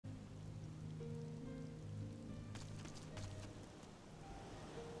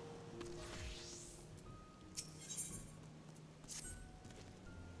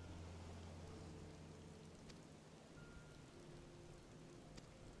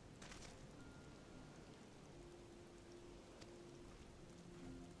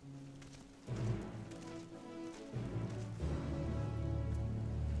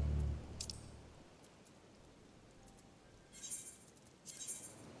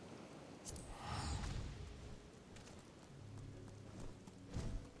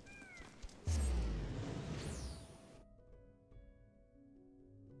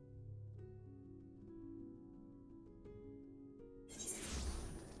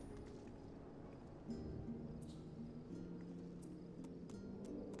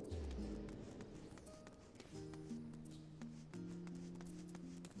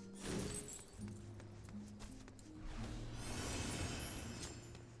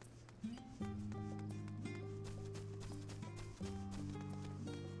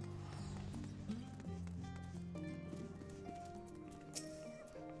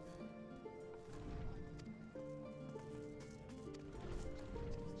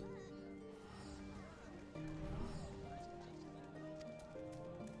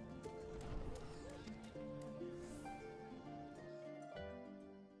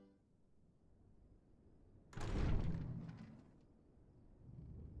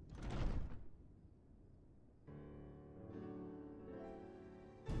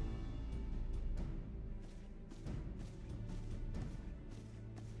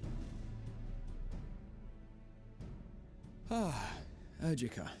Ah,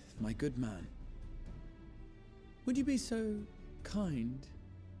 Urgika, my good man. Would you be so kind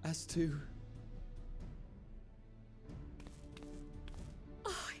as to...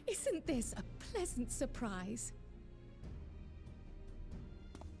 Oh, isn't this a pleasant surprise?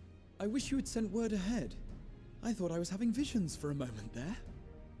 I wish you had sent word ahead. I thought I was having visions for a moment there.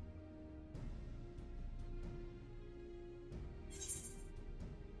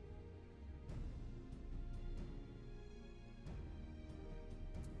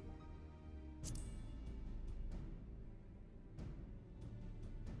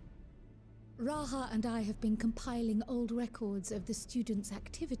 Raha and I have been compiling old records of the students'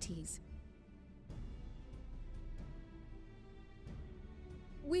 activities.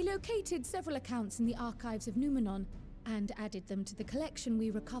 We located several accounts in the archives of Numenon and added them to the collection we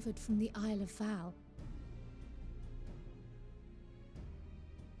recovered from the Isle of Val.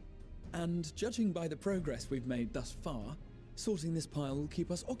 And judging by the progress we've made thus far, sorting this pile will keep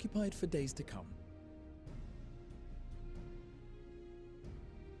us occupied for days to come.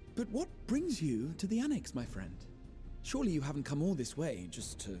 But what brings you to the Annex, my friend? Surely you haven't come all this way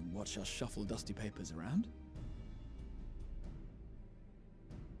just to watch us shuffle dusty papers around?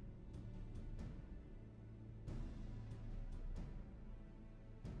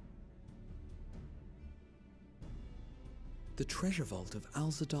 The treasure vault of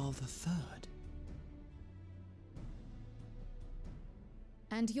Alzadal III.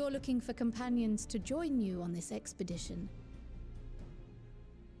 And you're looking for companions to join you on this expedition.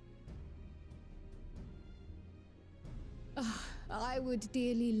 I would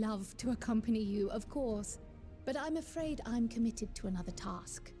dearly love to accompany you, of course, but I'm afraid I'm committed to another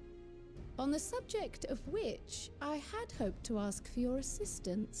task. On the subject of which I had hoped to ask for your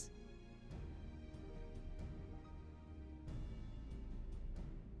assistance.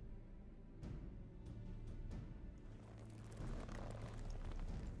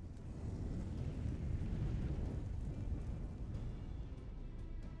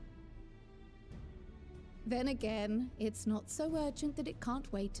 Then again, it's not so urgent that it can't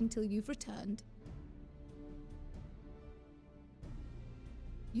wait until you've returned.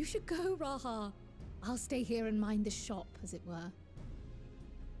 You should go, Raha. I'll stay here and mind the shop, as it were.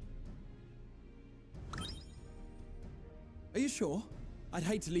 Are you sure? I'd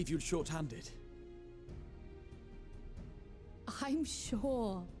hate to leave you short-handed. I'm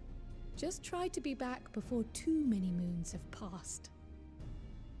sure. Just try to be back before too many moons have passed.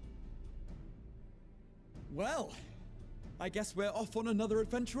 Well, I guess we're off on another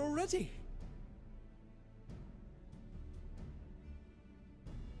adventure already.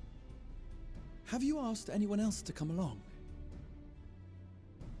 Have you asked anyone else to come along?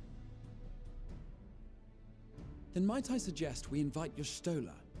 Then might I suggest we invite your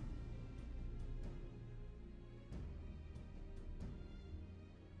Stola?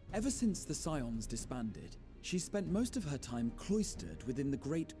 Ever since the Scions disbanded, she's spent most of her time cloistered within the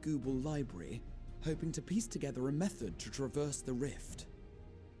Great Gooble Library, hoping to piece together a method to traverse the rift.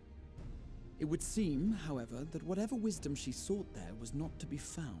 It would seem, however, that whatever wisdom she sought there was not to be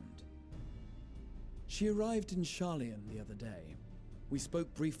found. She arrived in Sharlayan the other day. We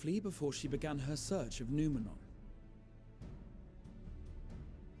spoke briefly before she began her search of Numenon.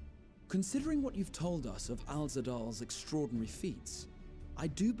 Considering what you've told us of Alzadal's extraordinary feats, I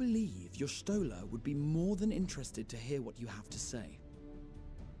do believe your Stola would be more than interested to hear what you have to say.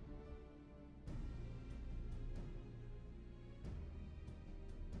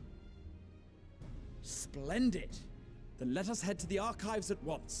 Splendid! Then let us head to the archives at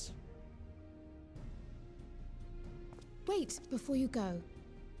once. Wait, before you go.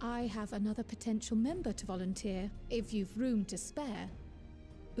 I have another potential member to volunteer, if you've room to spare.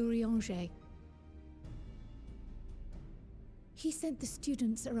 Urianger. He sent the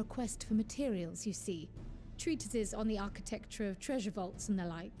students a request for materials, you see. Treatises on the architecture of treasure vaults and the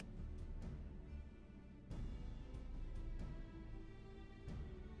like.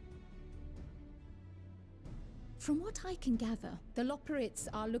 From what I can gather, the Loporrits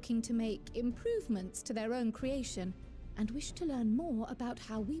are looking to make improvements to their own creation and wish to learn more about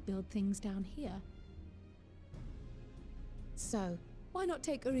how we build things down here. So, why not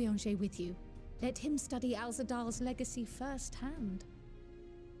take Urianger with you? Let him study Alzadal's legacy firsthand.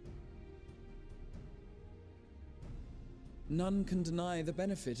 None can deny the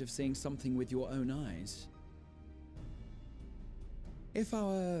benefit of seeing something with your own eyes. If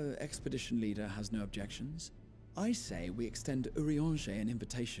our expedition leader has no objections, I say we extend Urianger an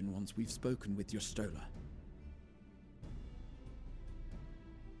invitation once we've spoken with your Stola.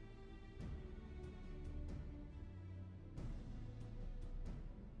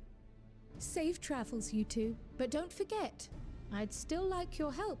 Safe travels, you two. But don't forget, I'd still like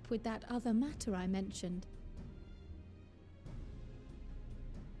your help with that other matter I mentioned.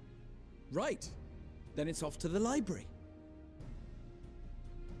 Right. Then it's off to the library.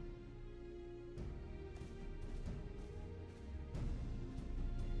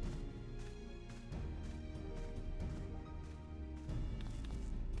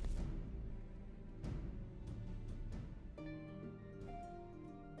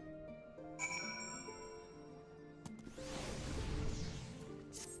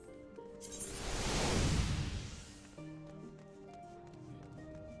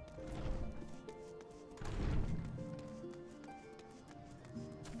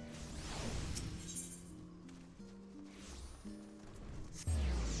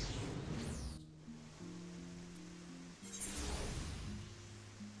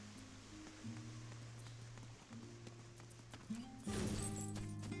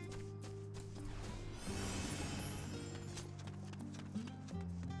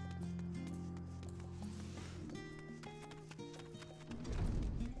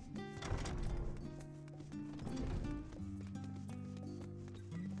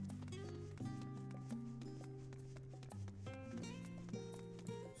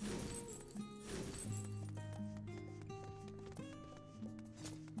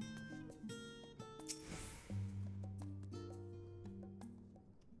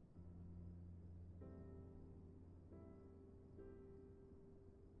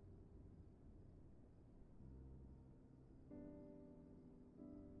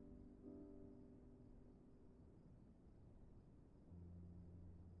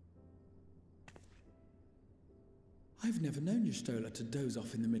 I've never known Y'shtola to doze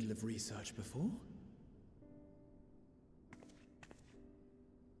off in the middle of research before.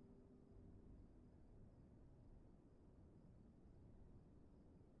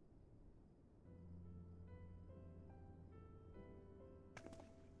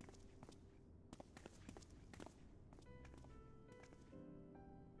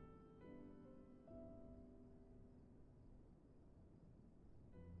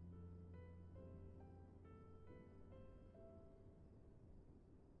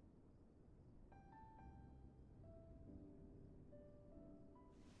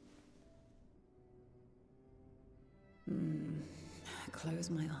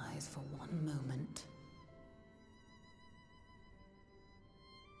 Close my eyes for one moment.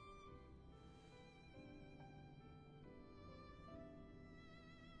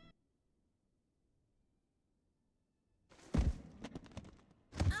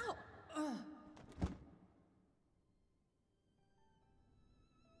 Ow!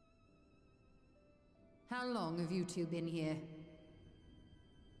 How long have you two been here?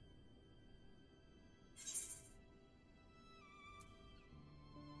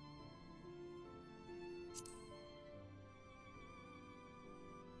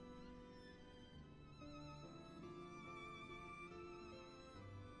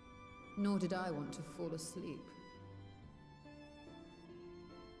 Nor did I want to fall asleep.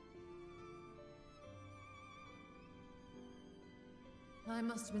 I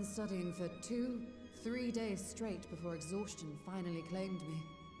must have been studying for 2-3 days straight before exhaustion finally claimed me.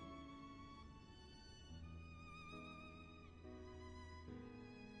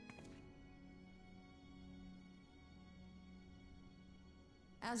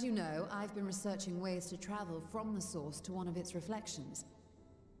 As you know, I've been researching ways to travel from the source to one of its reflections.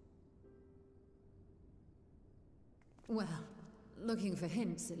 Well, looking for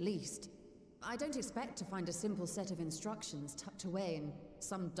hints at least. I don't expect to find a simple set of instructions tucked away in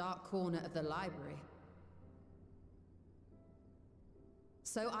some dark corner of the library.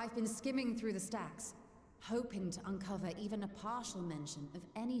 So I've been skimming through the stacks, hoping to uncover even a partial mention of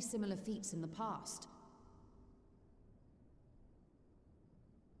any similar feats in the past.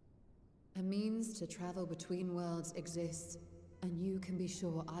 A means to travel between worlds exists, and you can be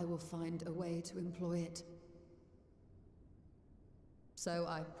sure I will find a way to employ it. So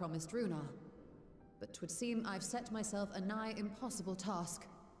I promised Runar, but 'twould seem I've set myself a nigh impossible task.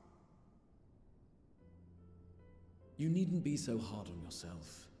 You needn't be so hard on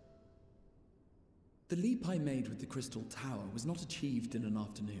yourself. The leap I made with the Crystal Tower was not achieved in an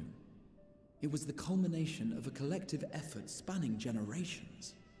afternoon. It was the culmination of a collective effort spanning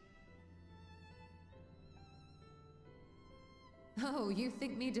generations. Oh, you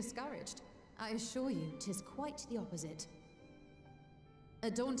think me discouraged? I assure you, 'tis quite the opposite. A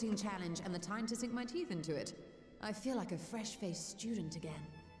daunting challenge and the time to sink my teeth into it. I feel like a fresh-faced student again.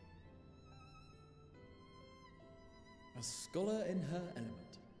 A scholar in her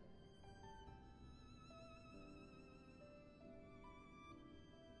element.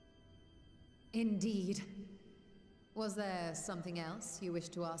 Indeed. Was there something else you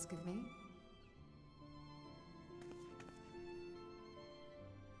wished to ask of me?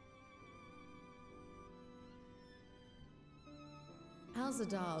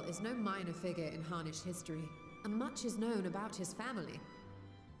 Al-Zadal is no minor figure in Harnish history, and much is known about his family.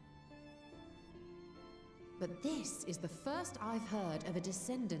 But this is the first I've heard of a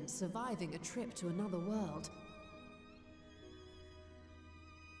descendant surviving a trip to another world.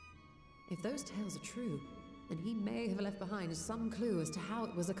 If those tales are true, then he may have left behind some clue as to how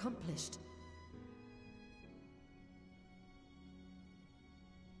it was accomplished.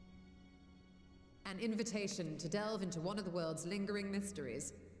 An invitation to delve into one of the world's lingering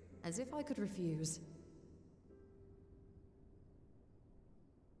mysteries. As if I could refuse.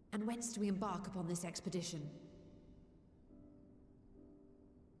 And whence do we embark upon this expedition?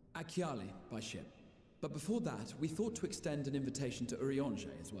 Akyali, by ship. But before that, we thought to extend an invitation to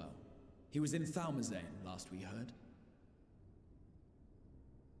Urianger as well. He was in Thalmazane, last we heard.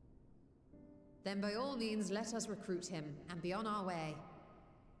 Then by all means, let us recruit him, and be on our way.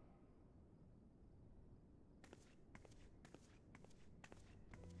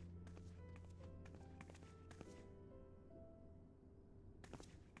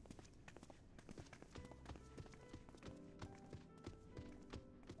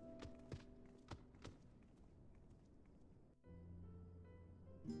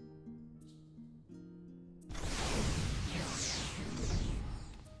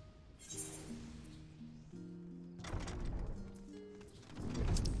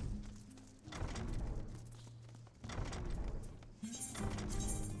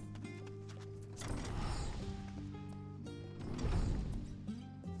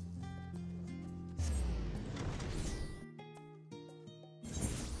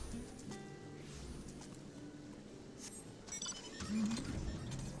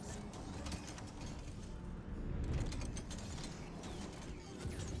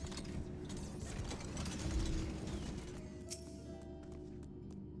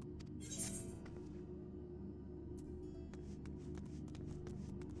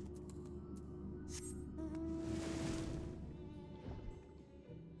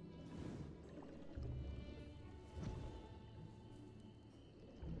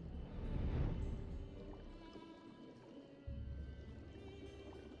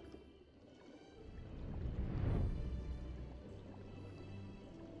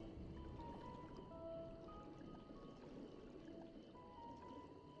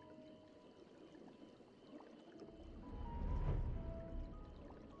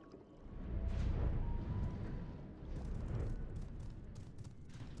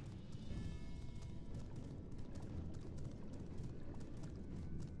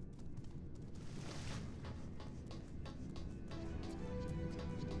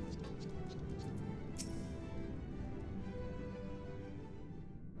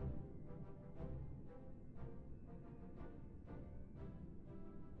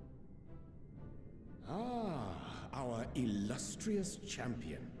 Our illustrious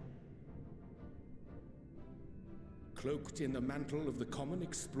champion. Cloaked in the mantle of the common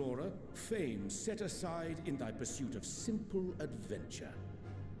explorer, fame set aside in thy pursuit of simple adventure.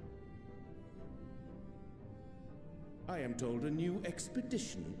 I am told a new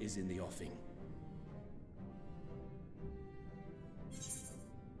expedition is in the offing.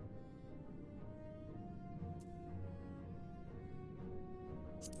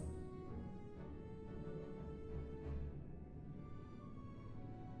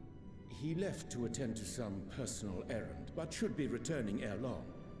 He left to attend to some personal errand, but should be returning ere long.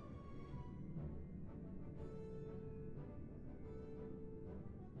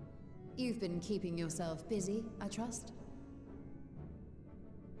 You've been keeping yourself busy, I trust?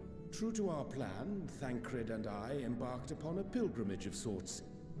 True to our plan, Thancred and I embarked upon a pilgrimage of sorts,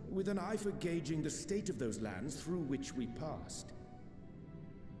 with an eye for gauging the state of those lands through which we passed.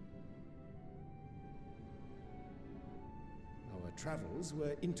 Our travels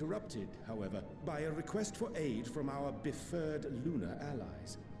were interrupted, however, by a request for aid from our befurred lunar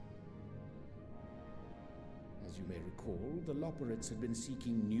allies. As you may recall, the Loporrits had been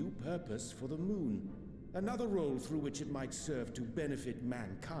seeking new purpose for the moon, another role through which it might serve to benefit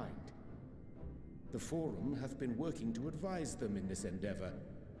mankind. The Forum hath been working to advise them in this endeavor,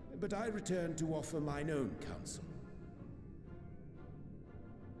 but I return to offer mine own counsel.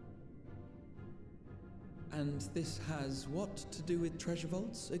 And this has what to do with treasure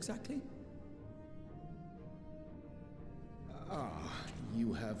vaults, exactly?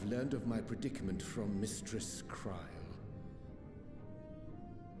 You have learned of my predicament from Mistress Kryl.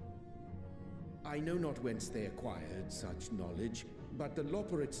 I know not whence they acquired such knowledge, but the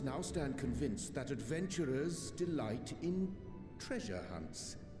Loporrits now stand convinced that adventurers delight in treasure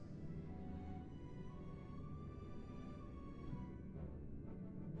hunts.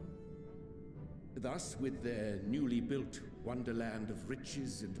 Thus, with their newly built wonderland of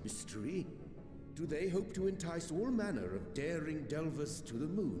riches and mystery, do they hope to entice all manner of daring delvers to the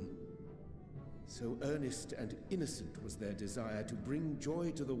moon? So earnest and innocent was their desire to bring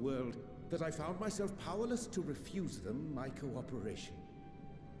joy to the world that I found myself powerless to refuse them my cooperation.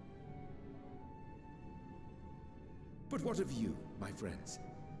 But what of you, my friends?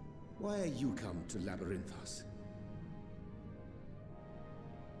 Why are you come to Labyrinthos?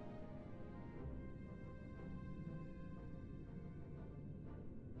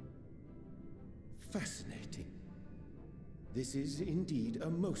 Fascinating. This is indeed a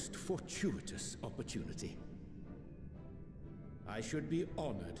most fortuitous opportunity. I should be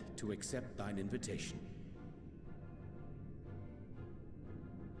honored to accept thine invitation.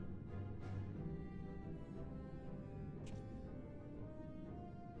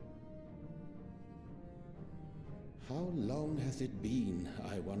 How long hath it been,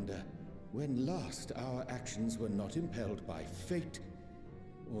 I wonder, when last our actions were not impelled by fate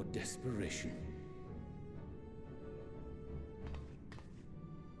or desperation?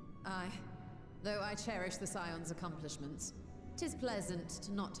 Aye. Though I cherish the Scion's accomplishments, 'tis pleasant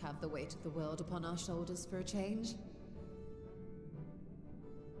to not have the weight of the world upon our shoulders for a change.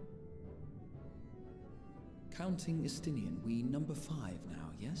 Counting Estinian, we number 5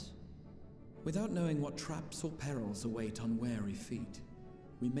 now, yes? Without knowing what traps or perils await unwary feet,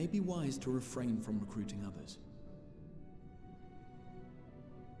 we may be wise to refrain from recruiting others.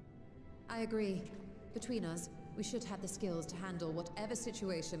 I agree. Between us, we should have the skills to handle whatever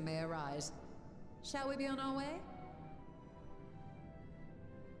situation may arise. Shall we be on our way?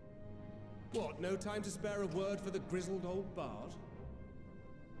 What, no time to spare a word for the grizzled old bard?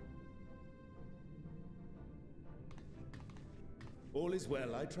 All is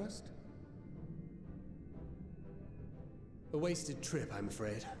well, I trust? A wasted trip, I'm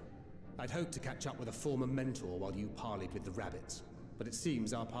afraid. I'd hoped to catch up with a former mentor while you parleyed with the rabbits, but it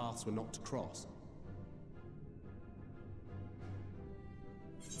seems our paths were not to cross.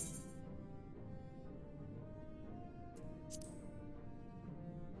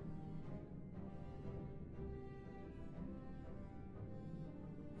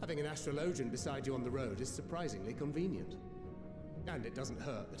 Having an astrologian beside you on the road is surprisingly convenient. And it doesn't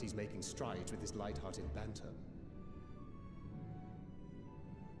hurt that he's making strides with his light-hearted banter.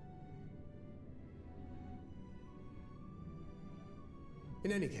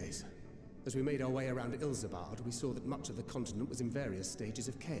 In any case, as we made our way around Ilzabard, we saw that much of the continent was in various stages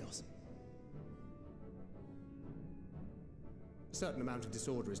of chaos. A certain amount of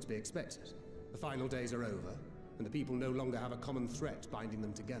disorder is to be expected. The final days are over, and the people no longer have a common threat binding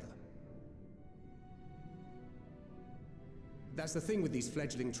them together. That's the thing with these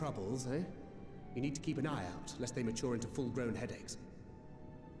fledgling troubles, eh? You need to keep an eye out, lest they mature into full-grown headaches.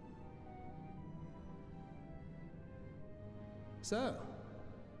 So,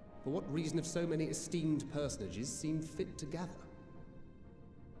 for what reason have so many esteemed personages seemed fit to gather?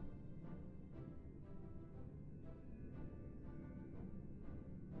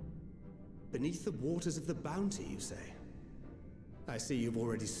 Beneath the waters of the Bounty, you say? I see you've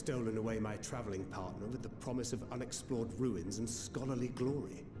already stolen away my traveling partner with the promise of unexplored ruins and scholarly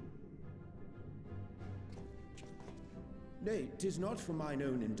glory. Nay, 'tis not for mine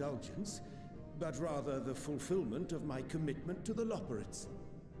own indulgence, but rather the fulfillment of my commitment to the Loporrits.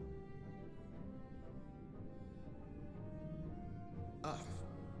 Ah,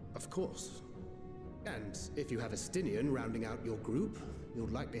 of course. And if you have Estinian rounding out your group, you'll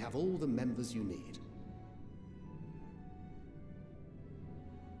likely have all the members you need.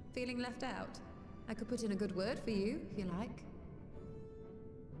 Feeling left out? I could put in a good word for you, if you like.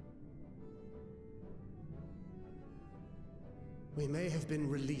 We may have been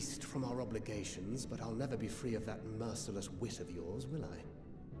released from our obligations, but I'll never be free of that merciless wit of yours, will I?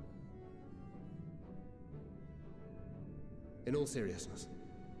 In all seriousness,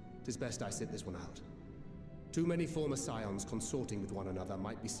 'tis best I sit this one out. Too many former scions consorting with one another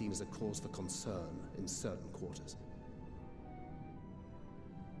might be seen as a cause for concern in certain quarters.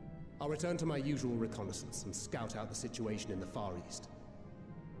 I'll return to my usual reconnaissance and scout out the situation in the Far East.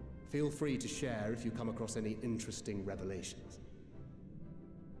 Feel free to share if you come across any interesting revelations.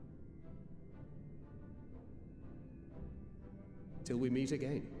 Till we meet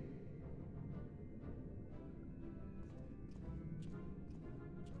again.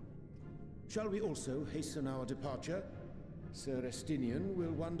 Shall we also hasten our departure? Sir Estinian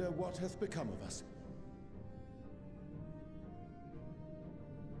will wonder what hath become of us.